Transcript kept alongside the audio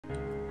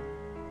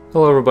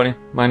Hello everybody,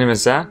 my name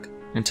is Zach,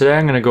 and today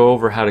I'm going to go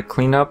over how to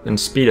clean up and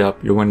speed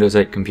up your Windows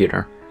 8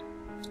 computer.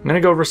 I'm going to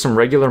go over some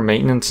regular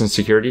maintenance and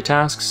security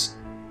tasks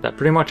that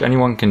pretty much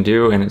anyone can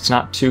do, and it's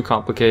not too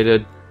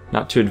complicated,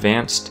 not too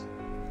advanced.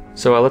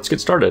 So let's get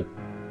started.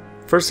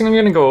 First thing I'm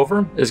going to go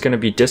over is going to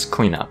be disk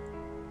cleanup.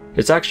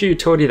 It's actually a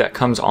utility that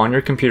comes on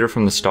your computer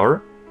from the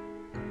start,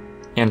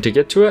 and to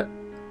get to it,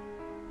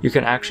 you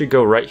can actually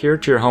go right here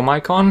to your home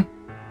icon,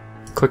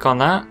 click on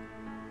that,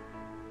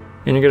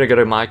 and you're going to go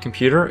to My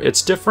Computer.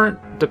 It's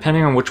different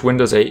depending on which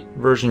Windows 8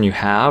 version you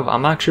have.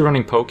 I'm actually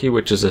running Pokey,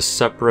 which is a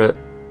separate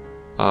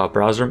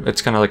browser.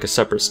 It's kind of like a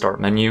separate start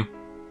menu.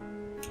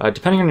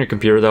 Depending on your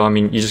computer though,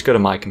 you just go to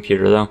My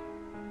Computer though.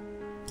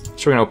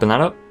 So we're going to open that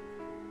up.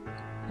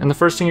 And the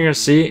first thing you're going to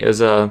see is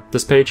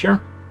this page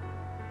here.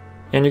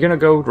 And you're going to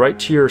go right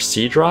to your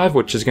C drive,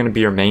 which is going to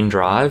be your main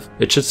drive.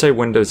 It should say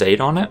Windows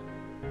 8 on it.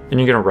 And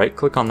you're going to right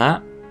click on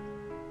that.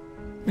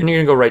 And you're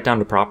going to go right down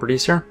to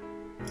Properties here.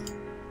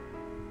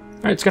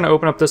 Alright, it's going to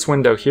open up this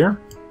window here,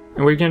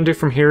 and what you're going to do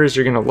from here is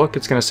you're going to look,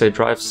 it's going to say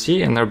Drive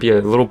C, and there'll be a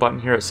little button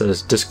here that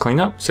says Disk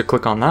Cleanup, so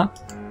click on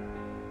that.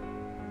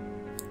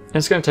 And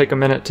it's going to take a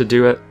minute to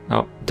do it.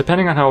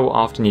 Depending on how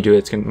often you do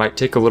it, it might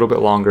take a little bit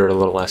longer or a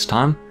little less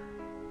time.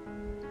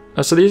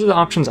 So these are the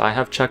options I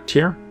have checked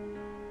here.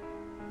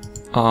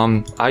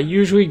 I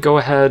usually go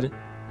ahead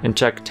and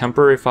check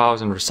Temporary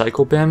Files and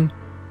Recycle Bin.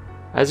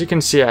 As you can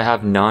see, I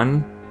have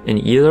none in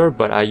either,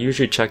 but I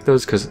usually check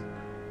those because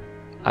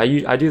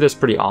I do this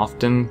pretty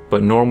often,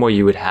 but normally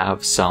you would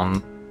have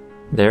some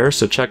there,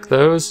 so check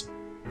those.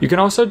 You can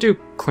also do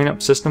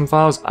cleanup system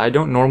files. I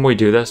don't normally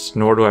do this,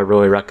 nor do I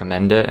really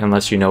recommend it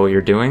unless you know what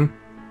you're doing.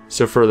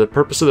 So for the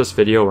purpose of this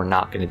video, we're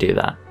not going to do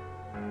that.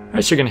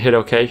 Alright, so you're going to hit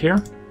OK here.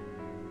 And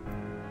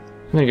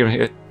then you're going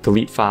to hit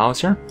Delete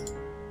Files here.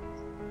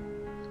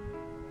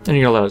 And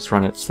you're going to let us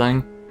run its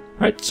thing.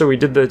 Alright, so we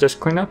did the disk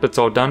cleanup. It's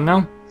all done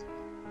now.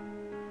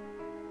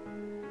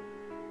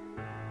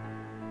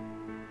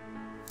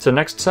 So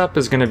next step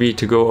is going to be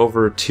to go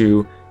over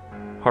to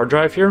hard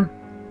drive here.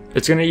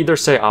 It's going to either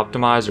say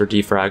optimize or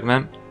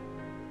defragment.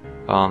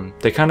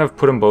 They kind of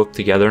put them both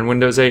together in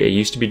Windows 8. It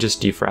used to be just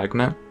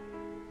defragment.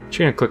 So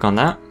you're going to click on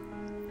that.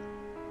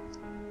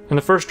 And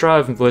the first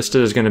drive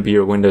listed is going to be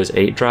your Windows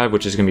 8 drive,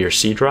 which is going to be your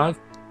C drive.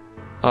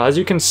 As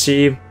you can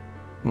see,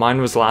 mine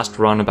was last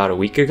run about a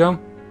week ago.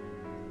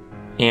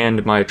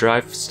 And my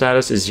drive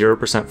status is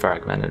 0%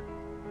 fragmented.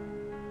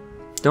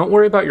 Don't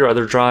worry about your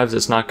other drives,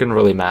 it's not going to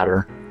really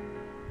matter.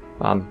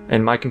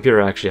 And my computer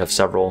actually has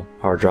several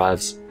hard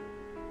drives.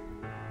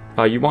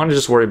 You want to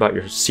just worry about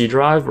your C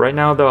drive. Right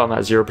now though, I'm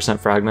at 0%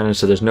 fragmented,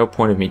 so there's no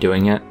point of me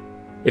doing it.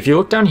 If you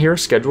look down here,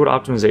 scheduled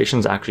optimization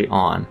is actually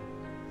on.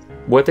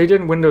 What they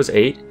did in Windows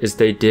 8 is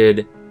they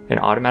did an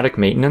automatic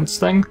maintenance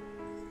thing.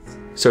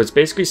 So it's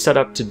basically set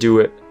up to do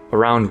it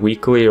around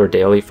weekly or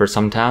daily for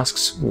some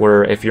tasks,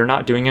 where if you're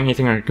not doing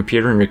anything on your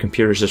computer and your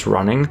computer's just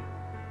running,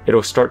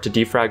 it'll start to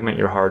defragment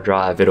your hard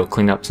drive, it'll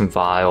clean up some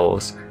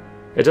files.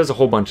 It does a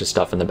whole bunch of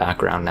stuff in the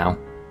background now.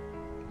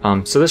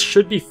 So this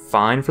should be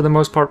fine for the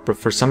most part, but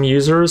for some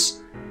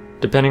users,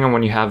 depending on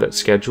when you have it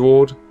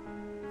scheduled,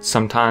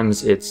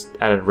 sometimes it's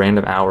at a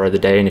random hour of the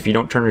day, and if you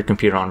don't turn your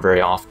computer on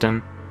very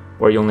often,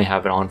 or you only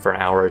have it on for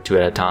an hour or two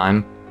at a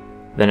time,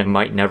 then it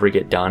might never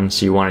get done,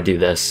 so you want to do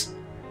this.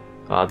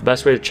 The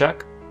best way to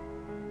check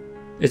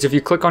is if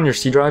you click on your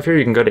C drive here,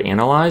 you can go to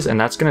Analyze, and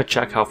that's going to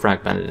check how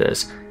fragmented it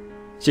is.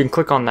 So you can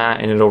click on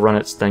that and it'll run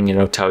its thing and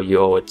it'll tell you,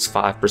 oh, it's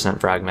 5%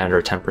 fragmented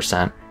or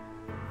 10%.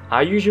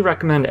 I usually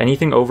recommend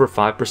anything over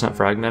 5%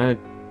 fragmented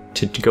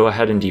to go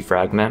ahead and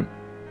defragment.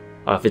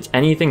 If it's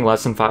anything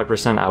less than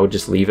 5%, I would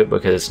just leave it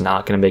because it's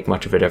not going to make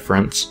much of a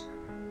difference.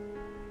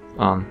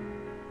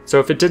 So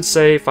if it did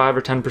say 5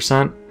 or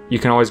 10%, you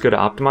can always go to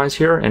Optimize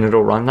here and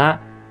it'll run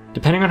that.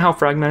 Depending on how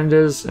fragmented it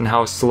is and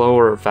how slow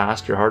or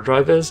fast your hard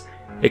drive is,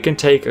 it can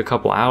take a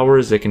couple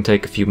hours, it can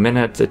take a few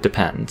minutes, it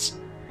depends.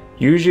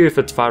 Usually if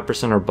it's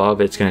 5% or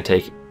above, it's going to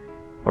take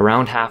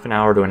around half an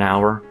hour to an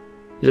hour.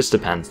 It just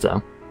depends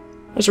though.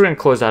 So we're going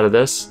to close out of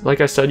this.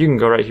 Like I said, you can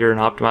go right here and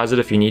optimize it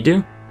if you need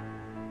to.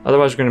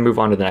 Otherwise, we're going to move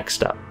on to the next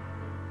step.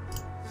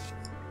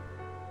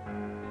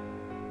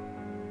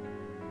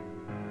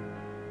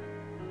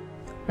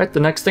 Alright, the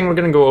next thing we're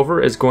going to go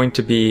over is going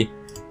to be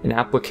an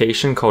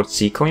application called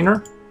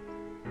CCleaner.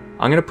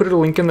 I'm going to put a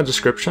link in the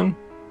description.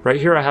 Right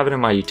here I have it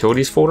in my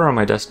utilities folder on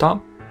my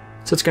desktop.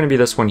 So it's going to be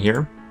this one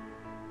here.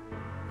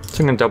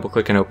 So I'm going to double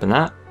click and open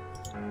that.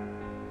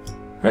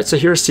 Alright, so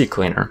here's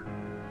CCleaner.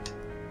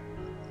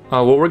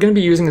 What we're going to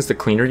be using is the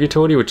cleaner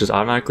utility, which is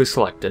automatically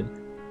selected.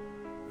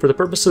 For the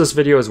purpose of this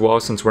video as well,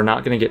 since we're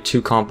not going to get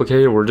too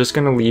complicated, we're just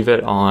going to leave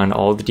it on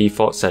all the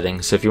default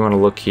settings. So if you want to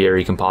look here,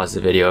 you can pause the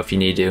video if you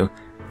need to.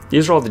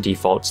 These are all the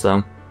defaults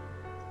though.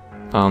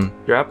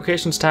 Your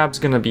applications tab is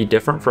going to be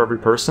different for every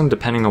person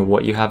depending on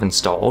what you have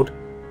installed.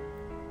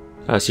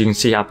 So you can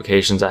see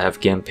applications. I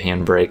have GIMP,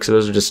 Handbrake, so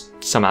those are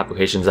just some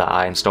applications that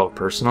I installed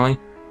personally.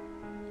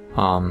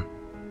 So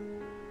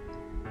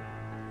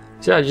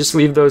yeah, just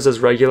leave those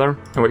as regular,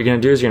 and what you're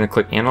going to do is you're going to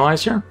click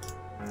Analyze here.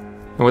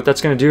 And what that's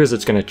going to do is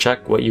it's going to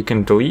check what you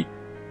can delete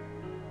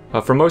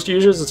For most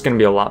users, it's going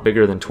to be a lot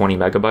bigger than 20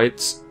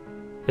 megabytes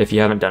if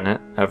you haven't done it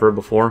ever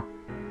before.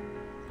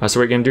 So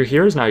what you're going to do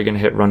here is now you're going to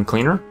hit Run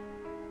Cleaner,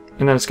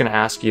 and then it's going to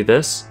ask you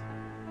this.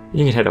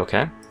 You can hit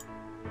OK.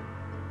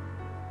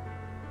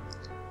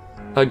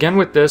 Again,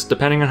 with this,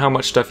 depending on how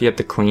much stuff you have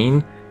to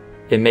clean,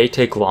 it may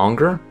take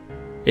longer,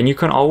 and you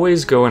can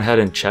always go ahead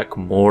and check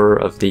more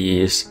of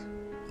these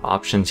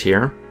options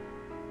here.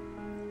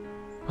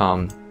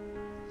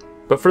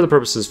 But for the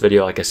purpose of this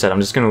video, like I said, I'm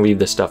just going to leave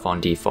this stuff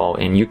on default,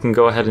 and you can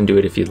go ahead and do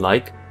it if you'd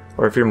like,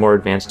 or if you're a more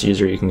advanced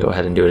user, you can go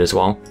ahead and do it as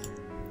well.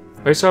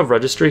 I also have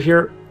registry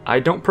here. I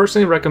don't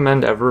personally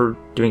recommend ever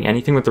doing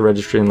anything with the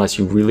registry unless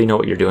you really know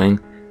what you're doing,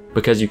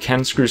 because you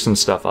can screw some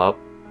stuff up.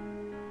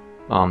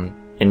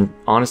 And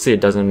honestly,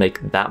 it doesn't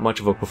make that much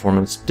of a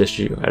performance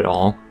issue at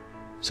all,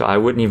 so I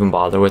wouldn't even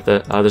bother with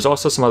it. There's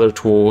also some other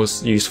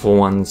tools, useful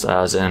ones,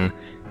 as in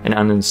an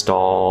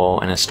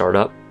uninstall and a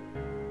startup.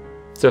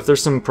 So if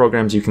there's some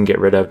programs you can get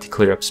rid of to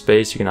clear up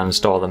space, you can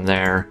uninstall them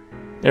there.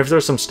 And if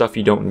there's some stuff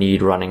you don't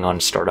need running on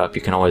startup,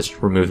 you can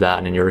always remove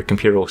that and your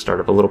computer will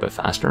start up a little bit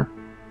faster.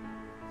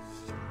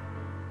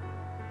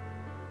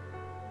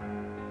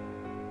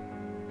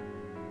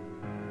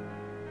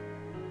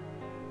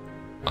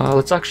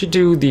 Let's actually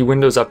do the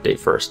Windows Update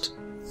first.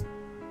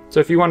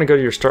 So if you want to go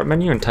to your Start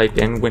menu and type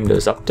in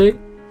Windows Update.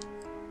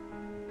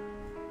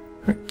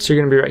 So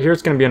you're going to be right here,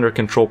 it's going to be under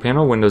Control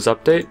Panel, Windows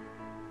Update.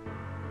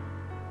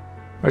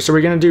 Alright, so what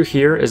we're going to do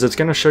here is it's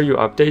going to show you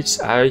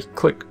updates. I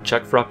click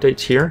Check for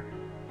Updates here,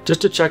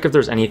 just to check if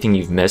there's anything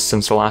you've missed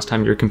since the last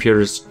time your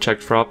computer's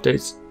checked for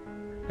updates.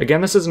 Again,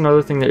 this is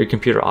another thing that your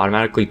computer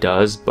automatically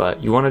does,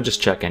 but you want to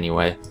just check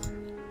anyway.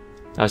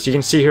 So you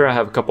can see here I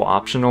have a couple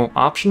optional.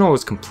 Optional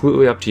is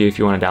completely up to you if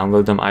you want to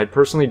download them. I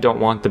personally don't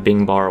want the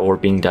Bing Bar or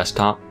Bing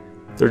Desktop.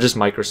 They're just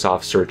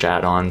Microsoft search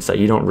add-ons that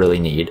you don't really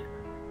need.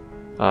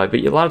 But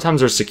a lot of times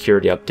there's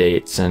security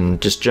updates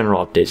and just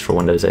general updates for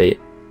Windows 8.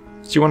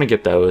 So you want to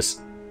get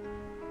those.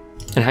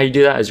 And how you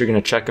do that is you're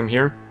going to check them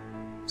here.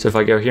 So if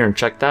I go here and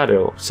check that,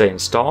 it'll say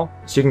install.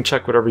 So you can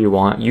check whatever you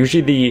want.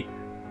 Usually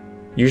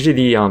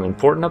the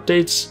important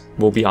updates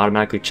will be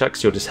automatically checked,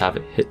 so you'll just have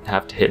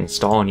to hit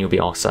install and you'll be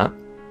all set.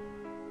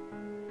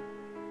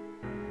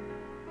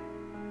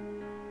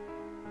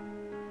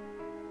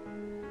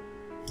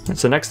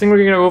 So the next thing we're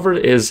going to go over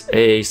is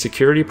a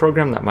security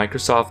program that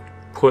Microsoft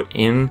put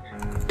in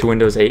to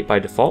Windows 8 by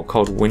default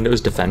called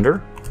Windows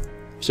Defender.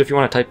 So if you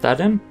want to type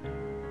that in.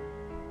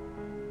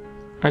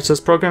 Alright, so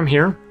this program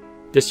here,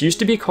 this used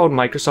to be called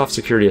Microsoft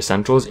Security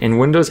Essentials. In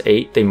Windows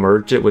 8, they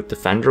merged it with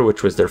Defender,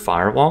 which was their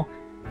firewall,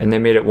 and they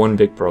made it one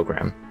big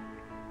program.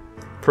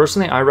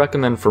 Personally, I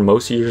recommend for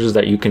most users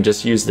that you can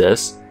just use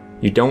this.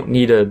 You don't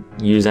need to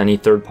use any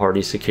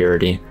third-party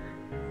security,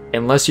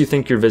 unless you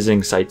think you're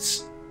visiting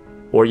sites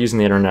or using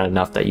the internet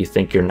enough that you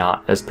think you're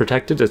not as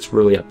protected. It's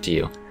really up to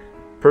you.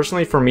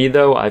 Personally, for me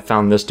though, I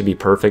found this to be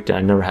perfect and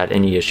I never had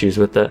any issues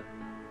with it.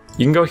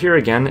 You can go here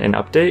again and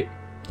update.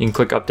 You can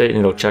click update and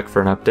it'll check for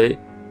an update.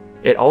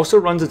 It also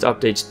runs its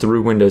updates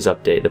through Windows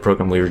Update, the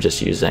program we were just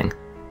using.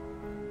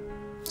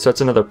 So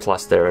that's another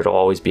plus there, it'll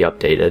always be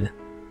updated.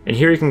 And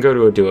here you can go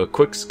to do a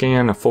quick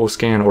scan, a full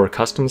scan, or a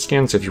custom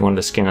scan, so if you wanted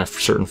to scan a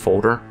certain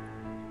folder.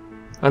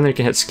 And then you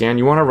can hit scan.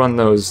 You want to run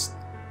those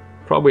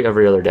probably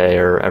every other day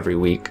or every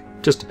week.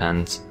 Just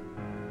depends.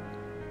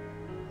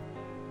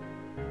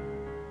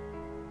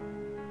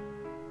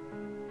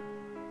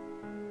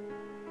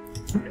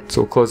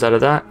 So we'll close out of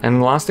that. And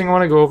the last thing I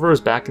want to go over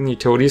is back in the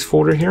utilities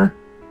folder here.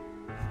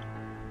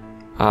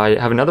 I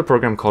have another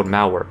program called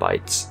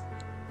Malwarebytes.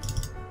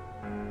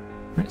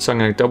 So I'm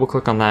going to double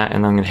click on that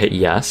and I'm going to hit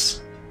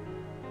yes.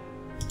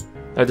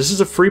 This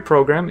is a free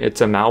program. It's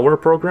a malware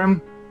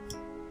program.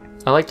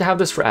 I like to have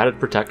this for added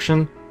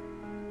protection.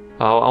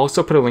 I'll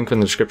also put a link in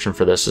the description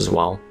for this as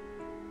well.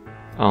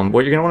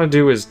 What you're going to want to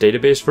do is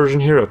database version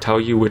here. It'll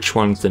tell you which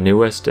one's the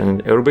newest,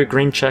 and it'll be a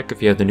green check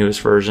if you have the newest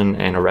version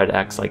and a red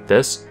X like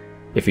this.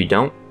 If you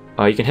don't,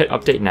 you can hit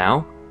update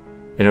now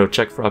and it'll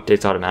check for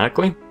updates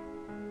automatically.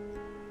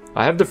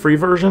 I have the free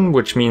version,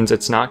 which means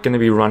it's not going to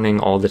be running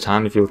all the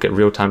time if you look at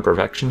real-time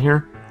perfection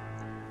here.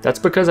 That's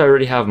because I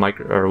already have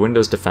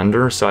Windows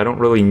Defender, so I don't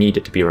really need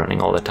it to be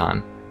running all the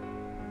time.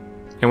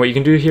 And what you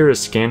can do here is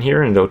scan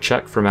here and it'll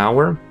check for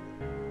malware.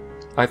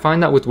 I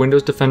find that with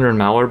Windows Defender and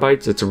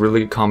Malwarebytes, it's a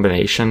really good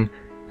combination.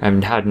 I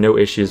haven't had no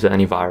issues with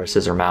any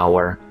viruses or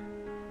malware.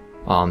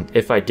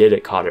 If I did,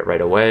 it caught it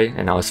right away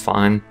and I was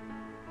fine.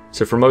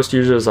 So for most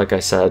users, like I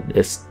said,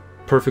 it's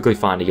perfectly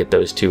fine to get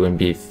those two and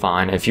be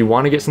fine. If you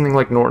want to get something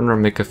like Norton or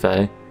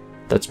McAfee,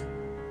 that's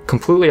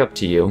completely up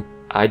to you.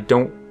 I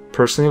don't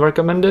personally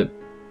recommend it,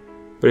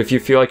 but if you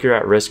feel like you're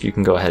at risk, you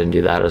can go ahead and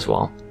do that as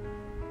well.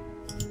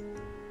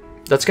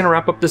 That's going to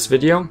wrap up this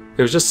video.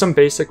 It was just some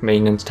basic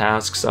maintenance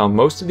tasks.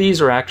 Most of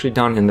these are actually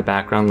done in the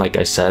background, like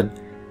I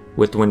said,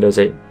 with Windows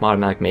 8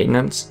 automatic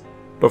maintenance.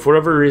 But for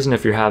whatever reason,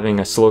 if you're having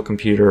a slow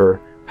computer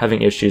or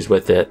having issues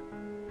with it,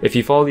 if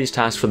you follow these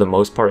tasks for the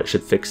most part, it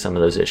should fix some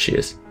of those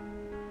issues.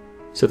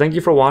 So thank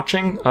you for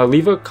watching.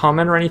 Leave a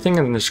comment or anything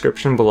in the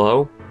description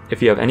below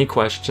if you have any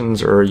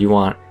questions or you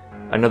want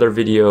another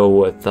video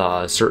with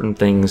certain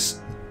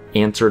things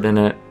answered in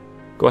it,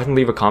 go ahead and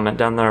leave a comment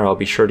down there. I'll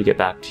be sure to get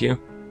back to you.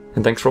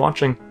 And thanks for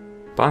watching.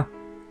 Bye.